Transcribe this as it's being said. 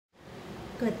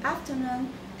Good afternoon,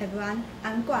 everyone.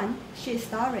 I'm Guan, She's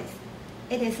Doris.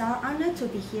 It is our honor to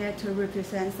be here to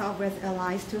represent Southwest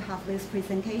Airlines to have this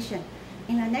presentation.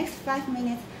 In the next 5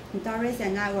 minutes, Doris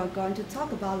and I are going to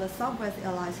talk about the Southwest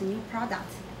Airlines new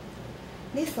product.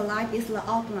 This slide is the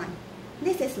outline.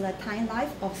 This is the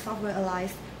timeline of Southwest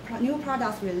Airlines new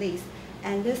products release,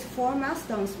 and these 4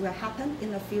 milestones will happen in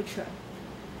the future.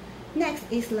 Next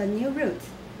is the new route.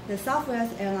 The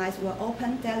Southwest Airlines will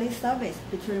open daily service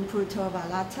between Puerto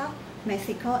Vallarta,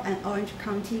 Mexico, and Orange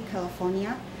County,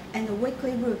 California, and a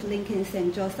weekly route linking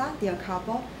San Jose del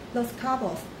Cabo, Los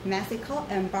Cabos, Mexico,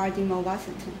 and Baltimore,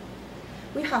 Washington.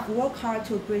 We have worked hard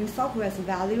to bring Southwest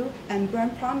value and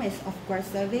brand promise of great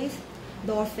service,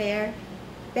 low fare,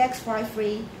 bags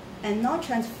flight-free, and no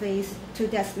transfer fees to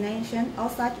destinations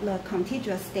outside the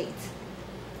contiguous states.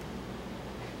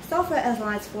 Southwest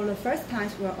Airlines for the first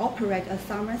time will operate a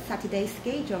summer Saturday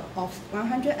schedule of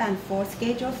 104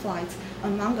 scheduled flights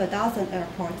among a dozen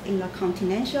airports in the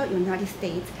continental United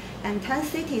States and 10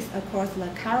 cities across the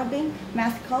Caribbean,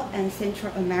 Mexico, and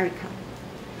Central America.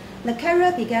 The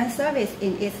carrier began service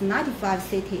in its 95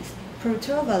 cities: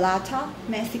 Puerto Vallarta,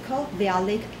 Mexico,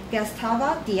 Vialic,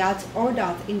 Gustavo Diaz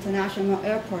Ordaz International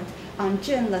Airport on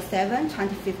June 7,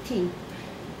 2015,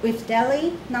 with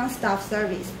daily non-stop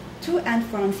service to and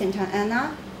from Santa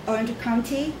Ana, Orange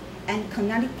County, and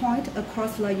Connecticut Point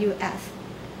across the U.S.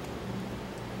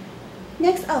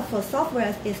 Next up for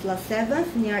Southwest is the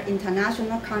 7th near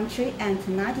international country and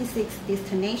 96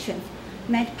 destinations,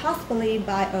 made possibly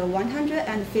by a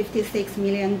 $156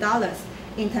 million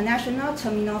international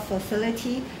terminal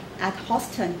facility at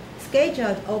Hsing,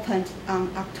 scheduled opened on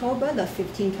October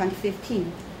 15,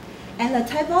 2015. And the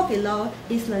table below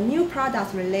is the new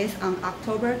products released on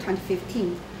October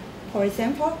 2015. For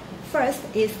example, first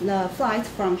is the flight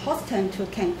from Hsing to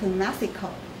Cancun, Mexico,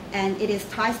 and it is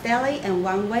twice daily and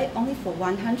one way only for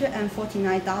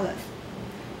 $149.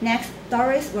 Next,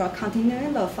 Doris will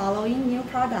continue the following new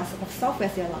products of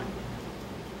Southwest Airlines.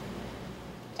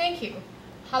 Thank you.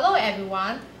 Hello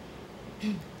everyone.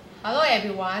 Hello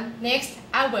everyone. Next,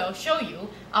 I will show you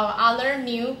our other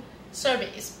new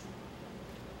service.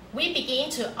 We begin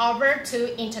to offer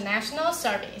 2 international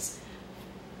service,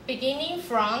 beginning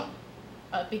from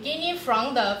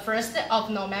the 1st of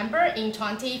November in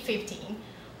 2015.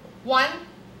 One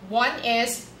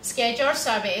is scheduled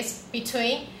service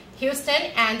between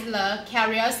Houston and the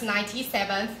carrier's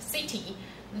 97th city,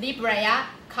 La Brea,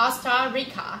 Costa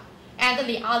Rica, and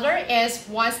the other is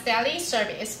one daily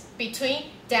service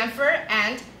between Denver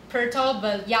and Puerto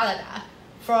Vallarta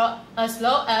for as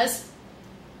low as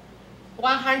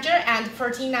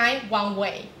 $149 one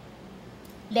way.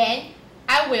 Then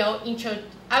I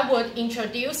would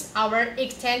introduce our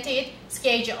extended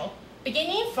schedule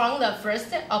beginning from the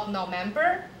 1st of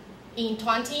November in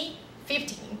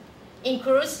 2015.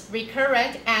 Includes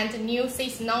recurrent and new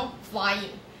seasonal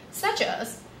flying, such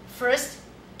as first,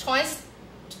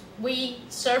 we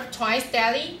serve twice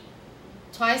daily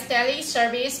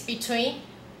service between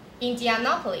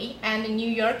Indianapolis and New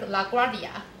York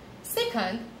LaGuardia.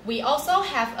 Second, we also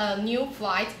have a new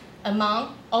flight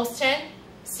among Austin,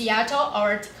 Seattle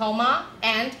or Tacoma,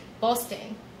 and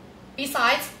Boston.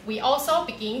 Besides, we also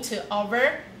begin to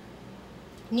offer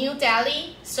new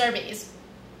daily service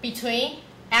between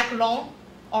Akron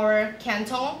or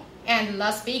Canton and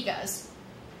Las Vegas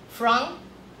from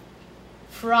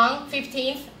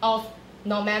 15th of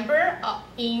November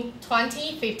in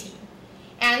 2015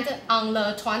 and on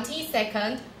the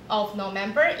 22nd of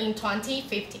November in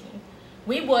 2015.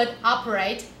 We would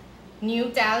operate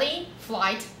new daily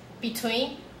flight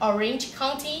between Orange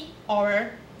County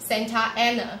or Santa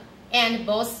Ana and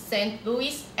both St.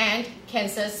 Louis and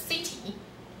Kansas City.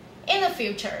 In the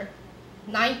future,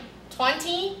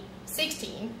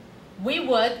 2016, we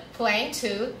would plan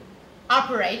to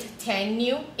operate 10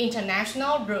 new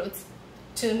international routes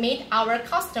to meet our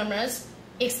customers'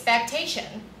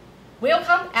 expectation.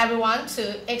 Welcome everyone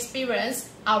to experience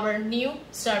our new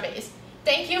service.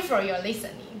 Thank you for your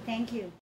listening. Thank you.